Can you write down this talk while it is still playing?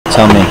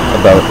Tell me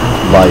about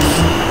life.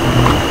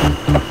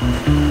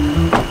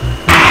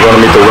 You want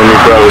to meet the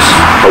Lumibros?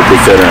 Hope we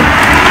fit in.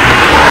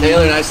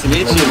 Taylor, nice to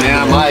meet you,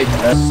 man. I'm Mike.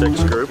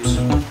 6 groups.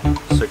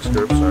 6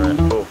 groups, alright.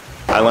 Cool.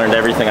 I learned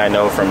everything I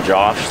know from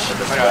Josh.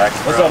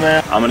 What's up,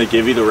 man? I'm going to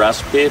give you the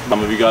recipe.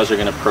 Some of you guys are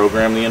going to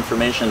program the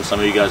information. Some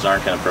of you guys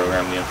aren't going to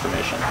program the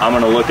information. I'm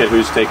going to look at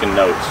who's taking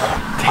notes.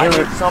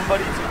 Taylor,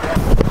 somebody's...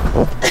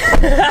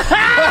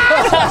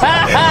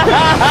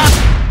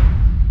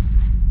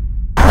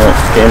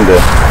 Game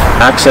to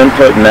max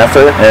input and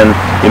effort, and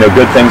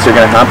good things are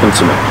going to happen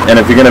to me. And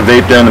if you're going to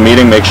vape during the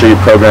meeting, make sure you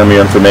program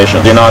your information.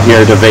 You're not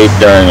here to vape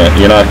during it.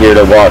 You're not here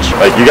to watch.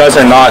 Like, you guys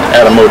are not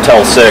at a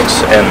Motel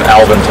 6 in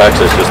Alvin,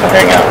 Texas, just to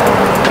hang out.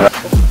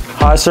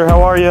 Hi, sir.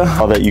 How are you?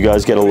 I'll let you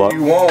guys get a look.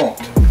 You won't.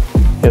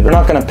 Yeah, they're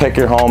not going to pick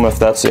your home if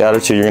that's the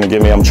attitude you're going to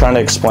give me. I'm trying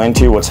to explain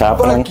to you what's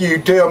happening. Fuck you.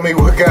 Tell me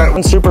what kind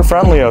I'm super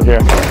friendly out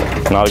here.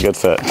 Not a good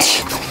fit.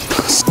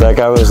 That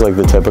guy was like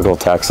the typical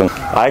Texan.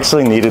 I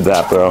actually needed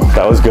that, bro.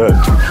 That was good.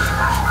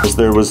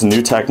 There was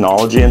new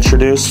technology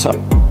introduced.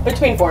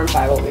 Between 4 and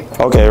 5 will be.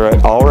 Okay,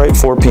 right. I'll write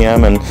 4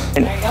 p.m. and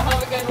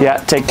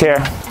yeah, take care.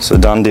 It's a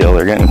done deal.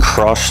 They're getting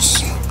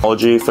crushed.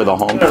 Apology for the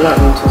home. I'm not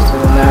interested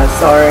in that.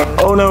 Sorry.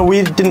 Oh no,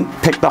 we didn't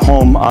pick the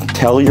home.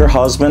 Tell your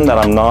husband that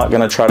I'm not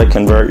gonna try to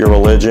convert your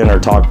religion or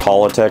talk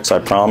politics. I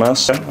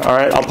promise. All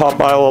right, I'll pop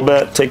by a little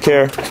bit. Take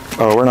care.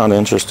 Oh, we're not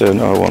interested.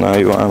 Oh well, now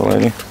you are,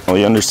 lady. Well,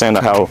 you understand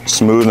how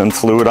smooth and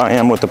fluid I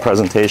am with the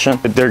presentation.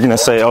 They're gonna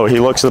say, oh, he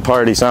looks the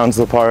part, he sounds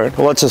the part.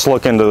 Well, let's just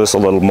look into this a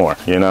little more.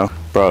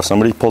 Bro, if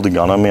somebody pulled a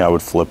gun on me, I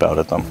would flip out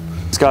at them.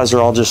 These guys are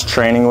all just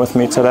training with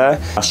me today.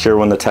 Last year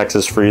when the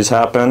Texas freeze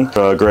happened,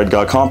 the grid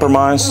got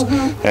compromised,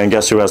 and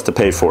guess who has to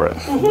pay for it?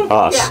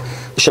 Us. Yeah.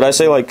 Should I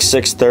say like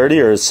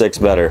 6:30 or is 6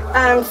 better?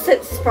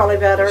 6 is probably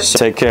better. So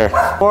take care.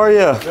 How are you?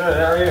 Good,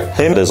 how are you?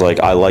 Hey, it is like,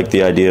 I like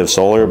the idea of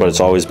solar, but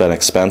it's always been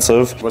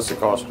expensive. What's the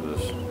cost of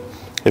this?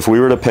 If we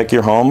were to pick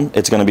your home,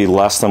 it's going to be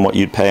less than what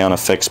you'd pay on a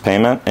fixed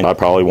payment, and I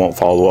probably won't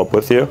follow up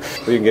with you.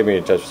 Well, you can get me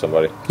in touch with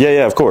somebody.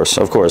 Yeah, of course.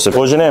 What's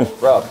your name?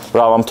 Rob.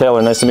 Rob, I'm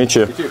Taylor. Nice to meet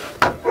you. You too.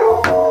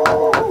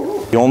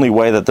 The only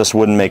way that this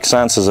wouldn't make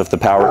sense is if the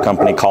power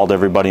company called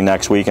everybody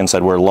next week and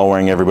said we're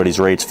lowering everybody's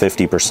rates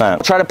 50%. I'll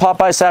try to pop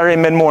by Saturday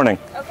mid-morning.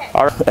 Okay.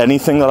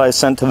 Anything that I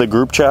sent to the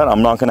group chat,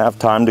 I'm not going to have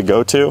time to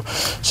go to.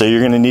 So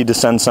you're going to need to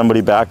send somebody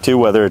back to,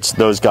 whether it's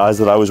those guys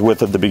that I was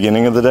with at the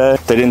beginning of the day.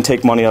 They didn't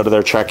take money out of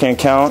their checking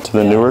account,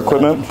 the newer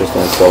equipment. Just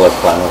an solar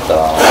plan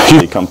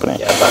with the company.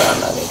 Yeah, but I'm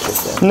not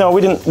interested. No,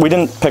 we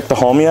didn't pick the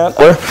home yet.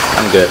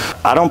 I'm good.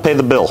 I don't pay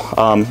the bill.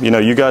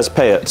 You guys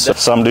pay it. So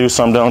some do,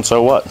 some don't,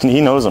 so what? He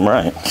knows I'm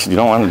right. You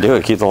don't want to do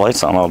it, keep the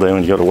lights on all day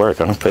when you go to work.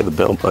 I don't pay the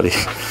bill, buddy.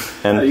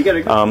 And you got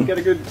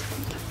a good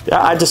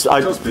yeah,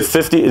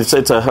 50. It's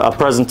a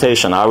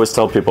presentation. I always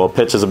tell people a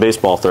pitch is a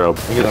baseball throw.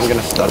 I'm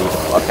gonna study the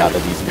fuck out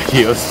of these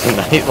videos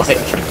tonight.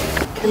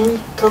 Can we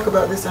talk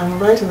about this? I'm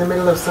right in the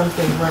middle of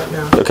something right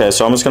now. Okay,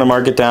 so I'm just going to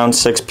mark it down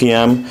 6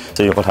 p.m.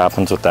 See what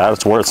happens with that.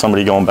 It's worth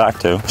somebody going back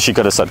to. She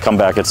could have said come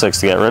back at 6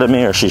 to get rid of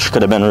me, or she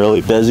could have been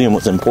really busy and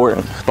was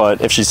important.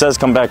 But if she says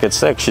come back at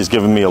 6, she's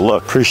giving me a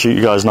look. Appreciate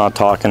you guys not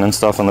talking and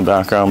stuff in the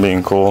background,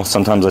 being cool.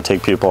 Sometimes I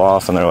take people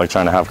off and they're like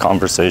trying to have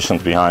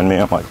conversations behind me.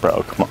 I'm like,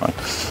 bro, come on.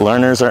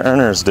 Learners are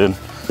earners, dude.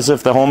 As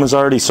if the home is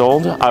already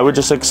sold, I would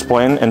just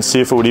explain and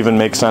see if it would even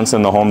make sense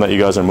in the home that you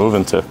guys are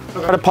moving to.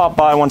 I'll try to pop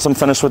by once I'm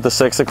finished with the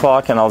 6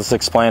 o'clock, and I'll just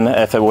explain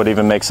if it would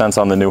even make sense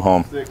on the new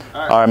home.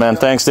 All right, man.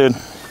 Thanks, dude.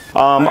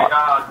 Not a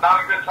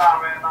good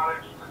time, man. Not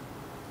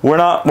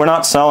interested. We're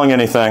not selling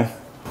anything.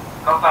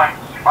 No thanks.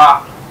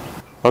 Bye.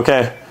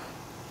 Okay.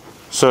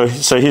 So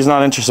he's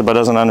not interested, but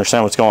doesn't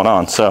understand what's going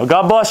on. So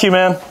God bless you,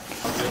 man.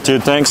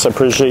 Dude, thanks. I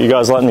appreciate you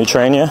guys letting me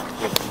train you.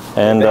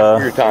 And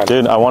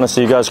dude, I want to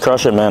see you guys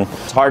crush it, man.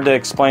 It's hard to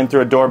explain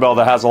through a doorbell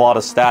that has a lot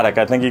of static.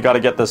 I think you got to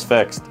get this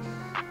fixed.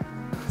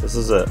 This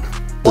is it.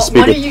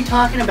 What are you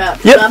talking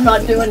about? Yep. I'm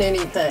not doing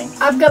anything.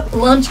 I've got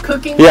lunch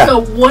cooking,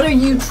 so what are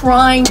you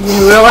trying?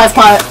 You realize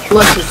my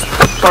lunch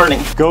is burning.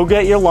 Go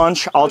get your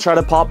lunch. I'll try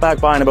to pop back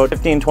by in about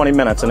 15-20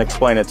 minutes and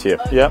explain it to you.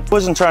 Yep. I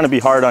wasn't trying to be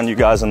hard on you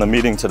guys in the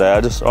meeting today.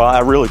 I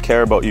really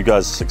care about you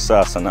guys'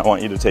 success, and I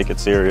want you to take it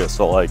serious.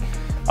 So like,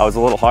 I was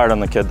a little hard on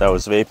the kid that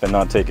was vaping,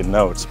 not taking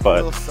notes,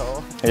 but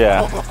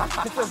yeah.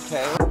 It's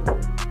okay.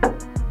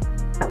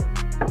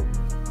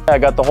 I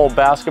got the whole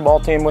basketball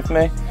team with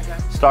me,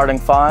 starting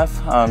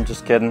 5. I'm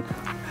just kidding.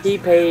 He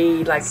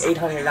paid like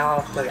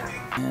 $800 for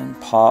that. And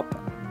pop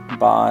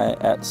by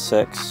at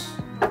 6.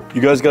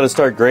 You guys got to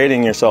start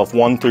grading yourself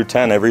 1 through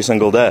 10 every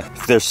single day.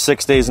 If there's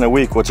 6 days in a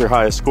week, what's your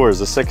highest score?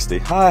 Is a 60.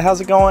 Hi,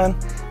 how's it going?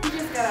 He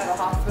just got out of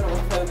the hospital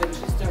with COVID.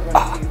 She's still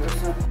running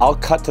fever. I'll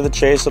cut to the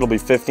chase. It'll be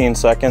 15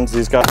 seconds.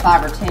 These guys.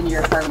 5 or 10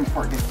 year program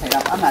before it gets paid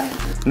up. I'm not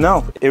interested.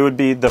 No, it would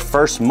be the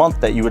first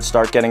month that you would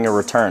start getting a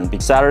return.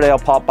 Saturday, I'll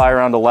pop by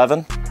around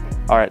 11.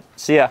 All right,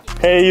 see ya.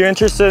 Hey, you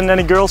interested in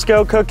any Girl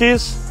Scout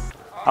cookies?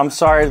 I'm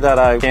sorry that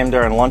I came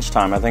during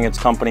lunchtime. I think it's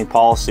company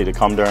policy to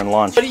come during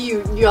lunch. What are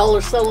y'all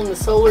are selling the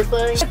solar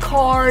thing? A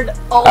card,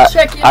 I'll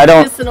check in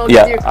this and I'll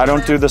give you a I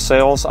don't do the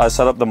sales. I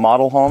set up the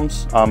model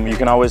homes. You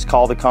can always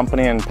call the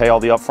company and pay all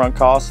the upfront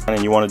costs.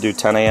 And you want to do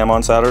 10 a.m.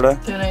 on Saturday?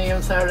 10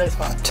 a.m. Saturday's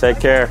fine. Take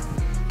care.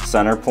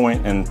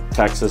 Centerpoint in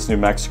Texas, New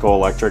Mexico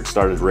Electric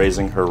started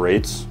raising her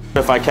rates.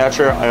 If I catch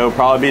her, it'll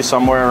probably be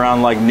somewhere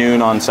around like noon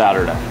on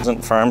Saturday.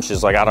 Isn't firm,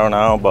 she's like, I don't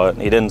know, but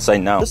he didn't say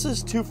no. This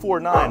is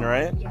 249,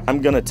 right? Yeah.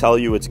 I'm gonna tell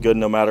you it's good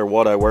no matter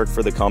what. I work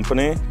for the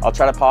company. I'll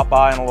try to pop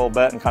by in a little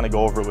bit and kind of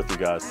go over it with you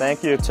guys.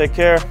 Thank you, take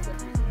care.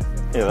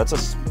 Yeah, that's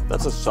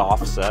a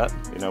soft set,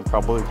 you know,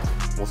 probably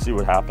we'll see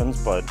what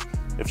happens, but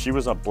if she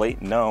was a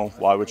blatant no,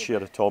 why would she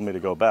have told me to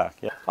go back?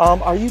 Yeah.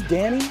 Are you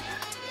Danny?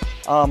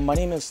 My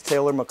name is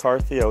Taylor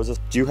McCarthy. Do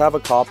you have a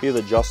copy of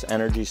the Just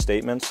Energy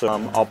statement? So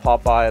I'll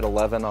pop by at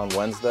 11 on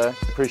Wednesday.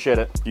 Appreciate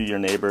it. Your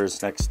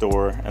neighbors next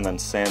door, and then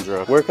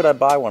Sandra. Where could I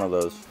buy one of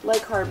those?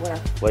 Lake Hardware.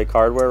 Lake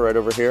Hardware, right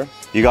over here.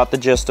 You got the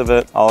gist of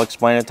it. I'll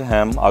explain it to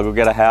him. I'll go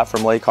get a hat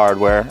from Lake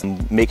Hardware.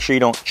 And make sure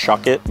you don't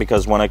chuck it,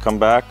 because when I come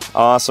back,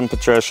 awesome,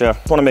 Patricia.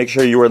 I want to make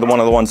sure you were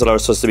one of the ones that I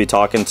was supposed to be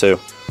talking to.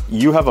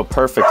 You have a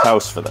perfect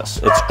house for this.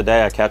 It's the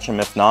day I catch him.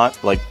 If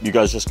not, like, you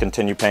guys just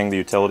continue paying the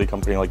utility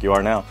company like you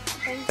are now.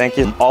 Thank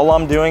you. All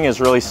I'm doing is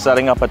really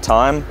setting up a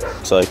time.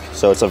 It's like,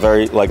 so it's a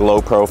very like low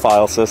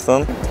profile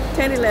system.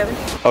 10, 11.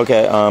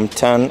 Okay,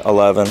 10,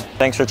 11.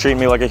 Thanks for treating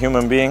me like a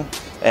human being.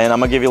 And I'm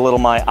gonna give you a little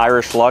my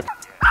Irish luck.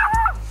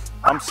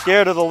 I'm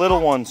scared of the little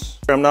ones.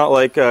 I'm not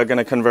like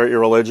gonna convert your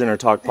religion or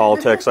talk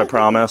politics, I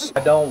promise. I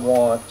don't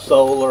want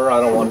solar. I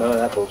don't want none of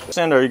that bullshit.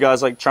 Sandra, are you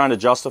guys like trying to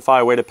justify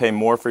a way to pay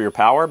more for your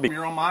power?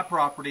 You're on my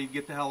property,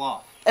 get the hell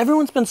off.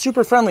 Everyone's been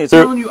super friendly. I'm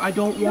telling you, I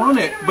don't want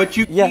it, but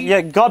you... Yeah,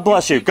 God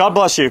bless you, God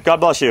bless you, God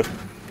bless you.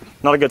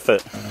 Not a good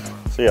fit.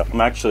 So yeah, I'm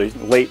actually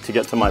late to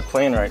get to my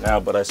plane right now,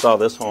 but I saw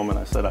this home and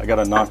I said, I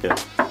gotta knock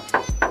it.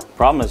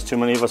 Problem is, too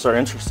many of us are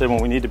interested when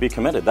we need to be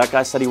committed. That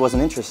guy said he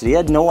wasn't interested. He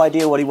had no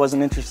idea what he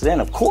wasn't interested in.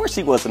 Of course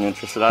he wasn't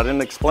interested, I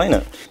didn't explain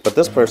it. But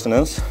this person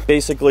is.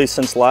 Basically,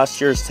 since last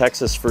year's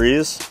Texas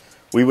freeze,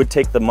 we would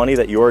take the money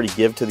that you already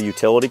give to the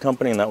utility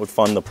company and that would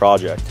fund the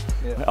project.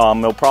 Yeah.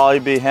 It'll probably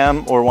be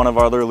him or one of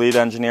our other lead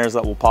engineers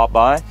that will pop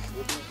by.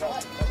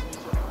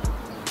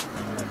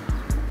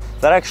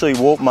 That actually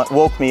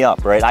woke me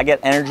up, right? I get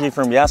energy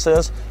from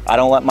yeses. I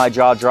don't let my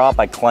jaw drop,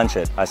 I clench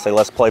it. I say,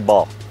 let's play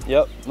ball.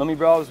 Yep,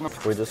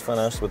 Lumibros. We just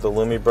finished with the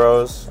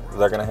Lumibros.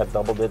 They're gonna hit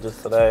double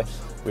digits today.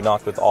 We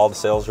knocked with all the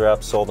sales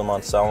reps, sold them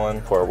on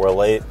selling. We're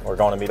late. We're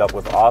going to meet up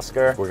with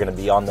Oscar. We're gonna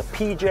be on the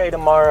PJ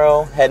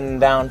tomorrow, heading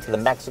down to the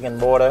Mexican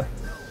border.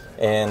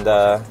 And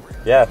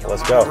yeah,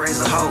 let's go.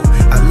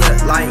 I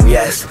look like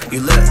yes, you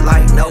look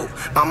like no.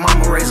 My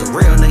mama raised a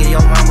real nigga, your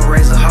mama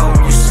raised a hoe.